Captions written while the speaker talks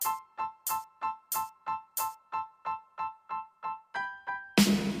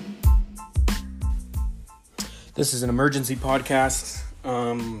This is an emergency podcast.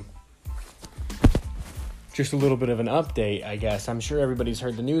 Just a little bit of an update, I guess. I'm sure everybody's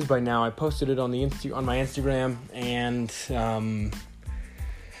heard the news by now. I posted it on on my Instagram, and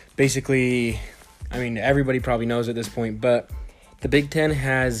basically, I mean, everybody probably knows at this point, but the Big Ten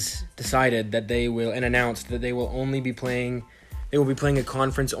has decided that they will, and announced that they will be playing a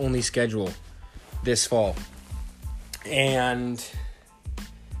conference-only schedule this fall. And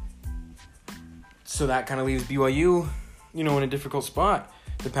so that kind of leaves BYU, in a difficult spot.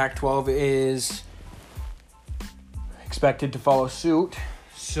 The Pac-12 is expected to follow suit,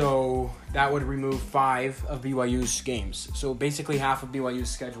 so that would remove 5 of BYU's games. So basically half of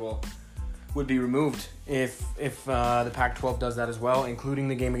BYU's schedule would be removed if the Pac-12 does that as well, including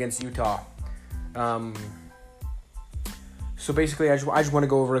the game against Utah. So basically, I just want to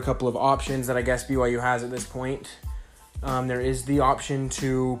go over a couple of options that I guess BYU has at this point. There is the option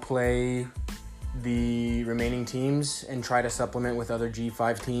to play the remaining teams and try to supplement with other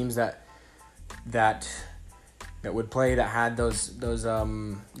G5 teams that would play, that had those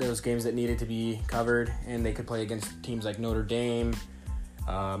games that needed to be covered, and they could play against teams like Notre Dame,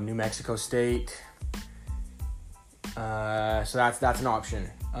 New Mexico State. So that's an option.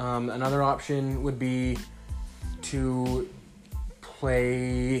 Another option would be to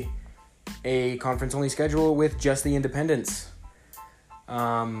play a conference-only schedule with just the independents,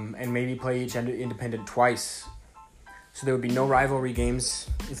 and maybe play each independent twice. So there would be no rivalry games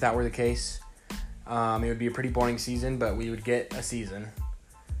if that were the case. It would be a pretty boring season, but we would get a season.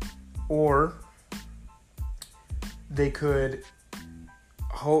 Or they could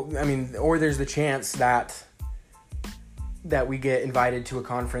or there's the chance that we get invited to a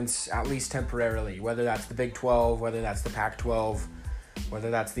conference at least temporarily, whether that's the Big 12, whether that's the Pac-12,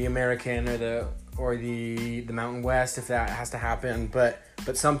 whether that's the American or the Mountain West, if that has to happen, but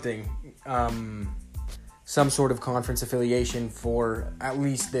something, some sort of conference affiliation for at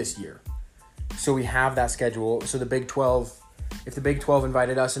least this year. So we have that schedule. So the Big 12, if the Big 12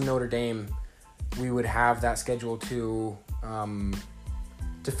 invited us in Notre Dame, we would have that schedule to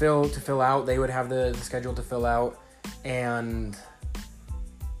fill out. They would have the schedule to fill out, and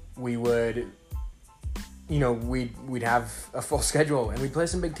we would, we'd have a full schedule, and we'd play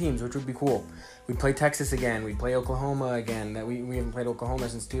some big teams, which would be cool. We'd play Texas again. We'd play Oklahoma again. That we haven't played Oklahoma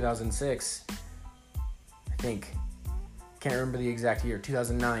since 2006, I think. Can't remember the exact year.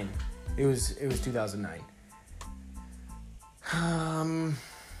 2009. It was 2009.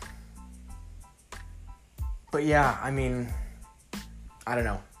 But yeah, I don't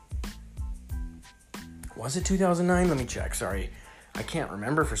know. Was it 2009? Let me check. Sorry. I can't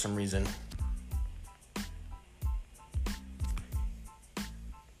remember for some reason.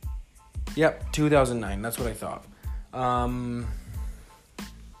 Yep, 2009. That's what I thought.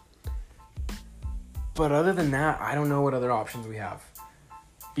 But other than that, I don't know what other options we have.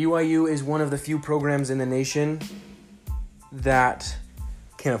 BYU is one of the few programs in the nation that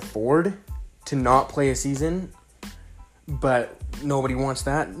can afford to not play a season, but nobody wants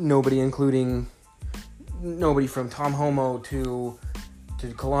that. Nobody, including nobody from Tom Homo to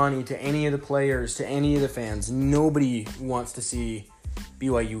Kalani, to any of the players, to any of the fans. Nobody wants to see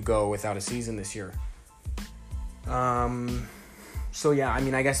BYU go without a season this year. So yeah,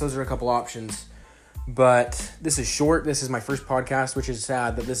 I guess those are a couple options. But this is short. This is my first podcast, which is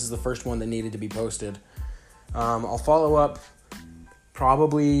sad that this is the first one that needed to be posted. I'll follow up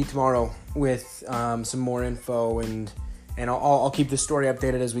probably tomorrow with some more info, and I'll keep the story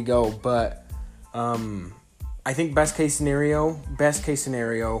updated as we go. But I think best case scenario,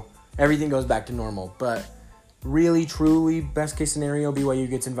 everything goes back to normal. But really, truly, best case scenario, BYU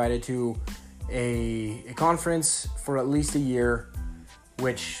gets invited to a conference for at least a year,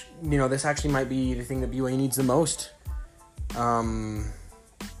 which, this actually might be the thing that BYU needs the most.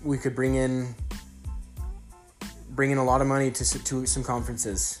 We could bring in a lot of money to some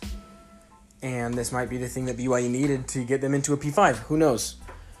conferences, and this might be the thing that BYU needed to get them into a P5. Who knows?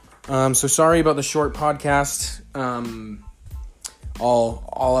 So sorry about the short podcast. I'll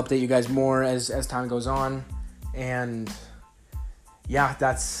update you guys more as time goes on, and yeah,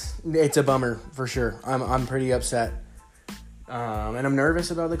 it's a bummer for sure. I'm pretty upset. And I'm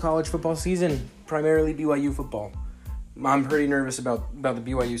nervous about the college football season, primarily BYU football. I'm pretty nervous about the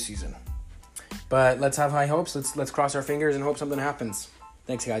BYU season. But let's have high hopes. Let's cross our fingers and hope something happens.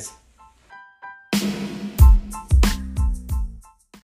 Thanks, guys.